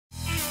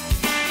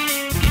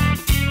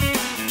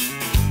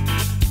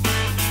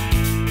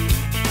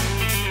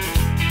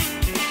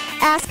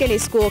Ask any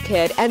school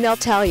kid and they'll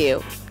tell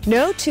you,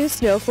 no two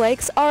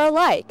snowflakes are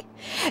alike.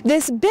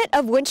 This bit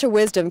of winter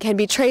wisdom can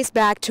be traced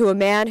back to a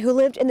man who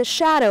lived in the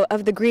shadow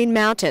of the Green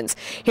Mountains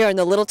here in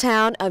the little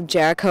town of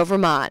Jericho,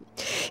 Vermont.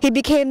 He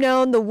became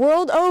known the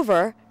world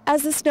over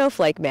as the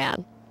Snowflake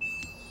Man.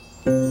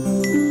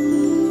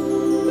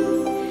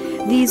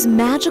 These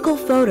magical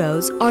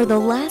photos are the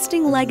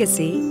lasting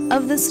legacy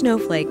of the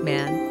Snowflake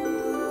Man.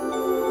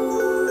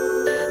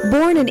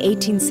 Born in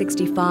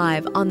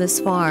 1865 on this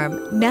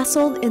farm,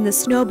 nestled in the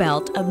snow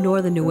belt of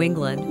northern New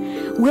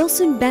England,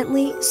 Wilson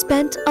Bentley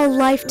spent a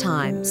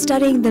lifetime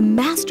studying the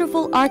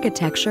masterful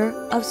architecture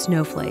of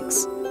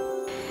snowflakes.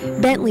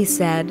 Bentley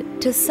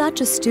said, to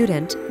such a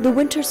student, the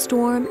winter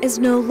storm is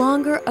no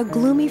longer a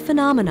gloomy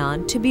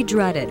phenomenon to be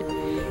dreaded.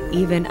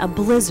 Even a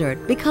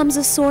blizzard becomes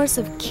a source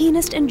of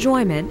keenest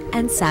enjoyment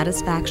and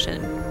satisfaction.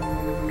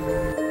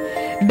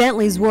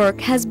 Bentley's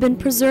work has been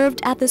preserved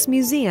at this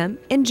museum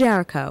in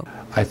Jericho.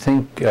 I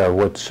think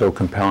what's so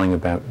compelling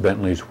about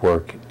Bentley's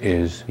work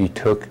is he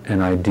took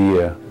an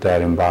idea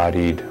that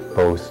embodied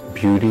both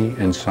beauty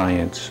and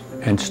science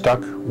and stuck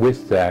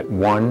with that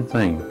one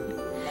thing.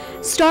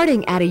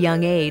 Starting at a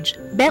young age,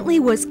 Bentley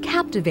was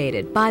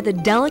captivated by the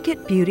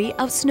delicate beauty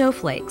of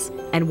snowflakes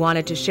and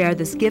wanted to share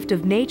this gift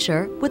of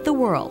nature with the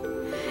world.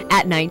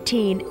 At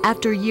 19,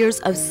 after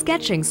years of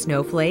sketching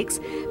snowflakes,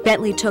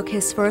 Bentley took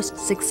his first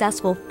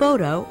successful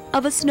photo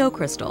of a snow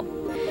crystal.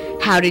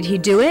 How did he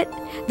do it?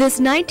 This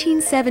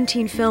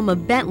 1917 film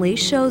of Bentley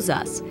shows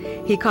us.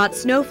 He caught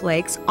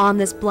snowflakes on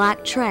this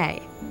black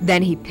tray.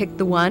 Then he picked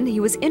the one he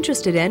was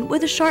interested in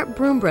with a sharp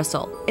broom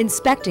bristle,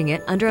 inspecting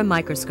it under a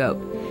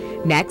microscope.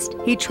 Next,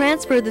 he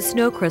transferred the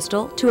snow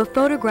crystal to a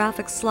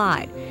photographic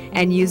slide,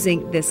 and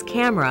using this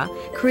camera,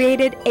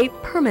 created a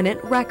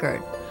permanent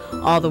record.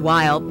 All the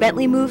while,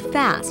 Bentley moved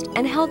fast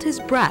and held his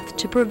breath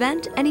to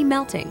prevent any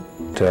melting.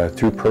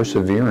 Through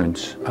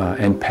perseverance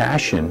and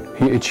passion,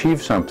 he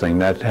achieved something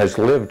that has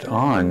lived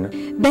on.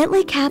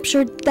 Bentley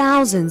captured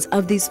thousands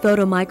of these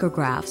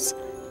photomicrographs,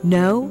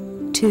 no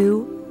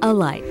two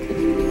alike.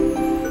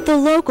 The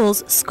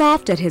locals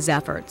scoffed at his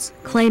efforts,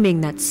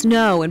 claiming that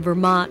snow in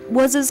Vermont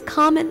was as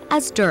common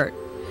as dirt.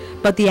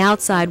 But the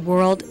outside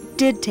world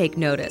did take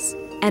notice,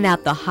 and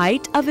at the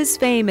height of his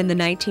fame in the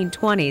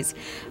 1920s,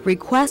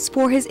 requests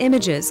for his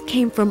images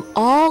came from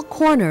all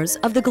corners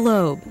of the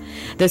globe.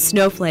 The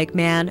Snowflake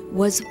Man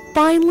was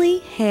finally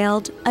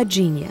hailed a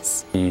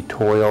genius. He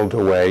toiled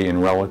away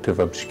in relative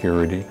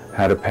obscurity,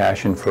 had a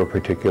passion for a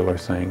particular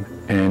thing,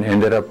 and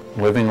ended up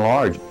living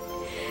large.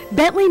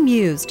 Bentley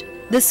mused,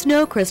 the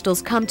snow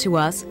crystals come to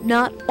us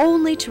not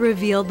only to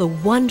reveal the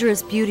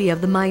wondrous beauty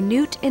of the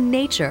minute in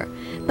nature,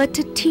 but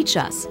to teach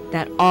us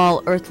that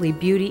all earthly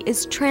beauty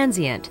is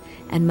transient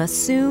and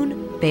must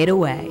soon fade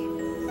away.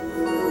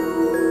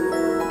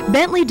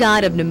 Bentley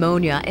died of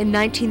pneumonia in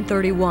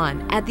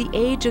 1931 at the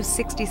age of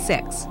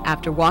 66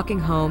 after walking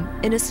home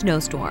in a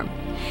snowstorm.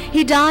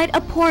 He died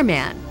a poor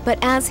man, but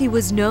as he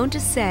was known to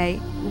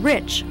say,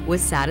 rich with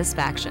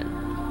satisfaction.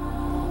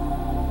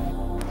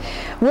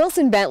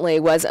 Wilson Bentley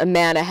was a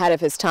man ahead of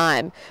his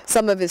time.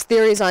 Some of his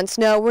theories on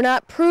snow were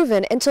not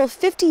proven until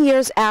 50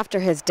 years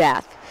after his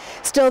death.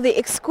 Still, the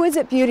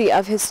exquisite beauty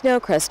of his snow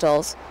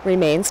crystals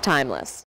remains timeless.